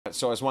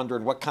So I was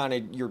wondering what kind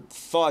of your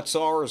thoughts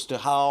are as to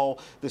how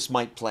this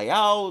might play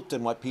out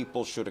and what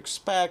people should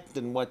expect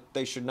and what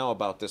they should know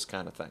about this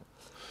kind of thing.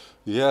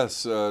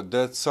 Yes,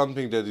 that's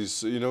something that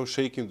is,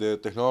 shaking the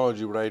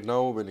technology right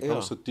now when it Yeah.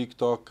 comes to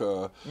TikTok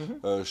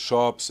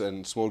shops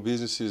and small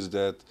businesses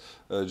that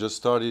just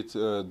started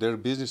their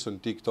business on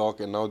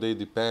TikTok, and now they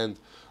depend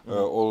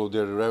all of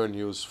their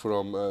revenues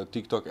from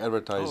TikTok Oh,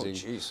 advertising.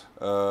 geez.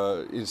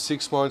 In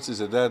 6 months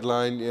is a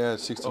deadline, yeah,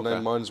 6 to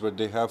 9 months, but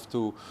they have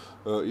to,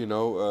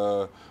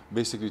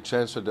 basically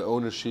transfer the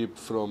ownership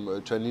from a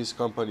Chinese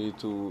company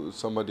to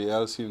somebody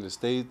else here in the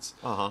States.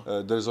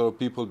 Uh-huh. There's a lot of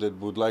people that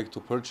would like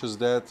to purchase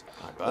that,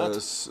 I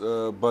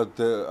bet. but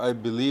I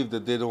believe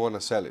that they don't want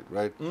to sell it,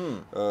 right?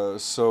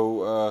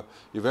 Mm.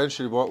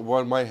 Eventually,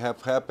 what might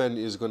have happened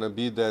is going to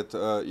be that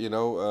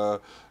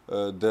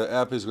the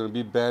app is going to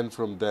be banned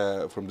from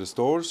the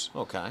stores,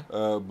 Okay.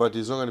 but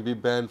it's not going to be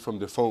banned from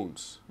the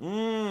phones.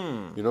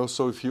 Mm.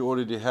 So if you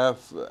already have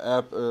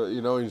app,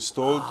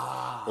 installed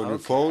on your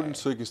phone, Okay.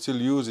 so you can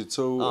still use it.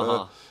 So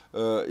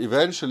Uh-huh.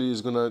 eventually,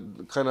 it's gonna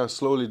kind of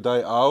slowly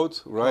die out,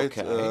 right?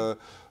 Okay.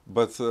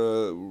 But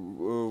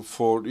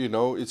for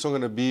it's not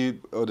gonna be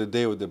the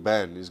day of the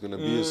ban. It's gonna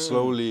be a Mm.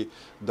 slowly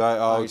die I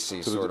out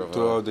see, sort of a.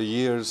 throughout the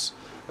years.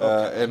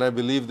 Okay. And I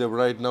believe that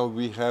right now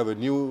we have a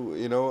new,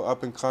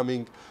 up and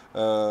coming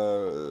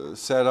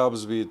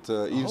setups with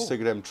Oh.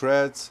 Instagram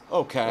threads.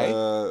 Okay.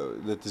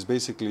 That is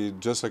basically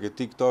just like a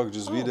TikTok,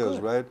 just Oh, videos,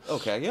 good. right?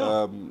 Okay,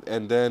 yeah.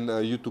 And then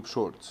YouTube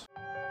Shorts.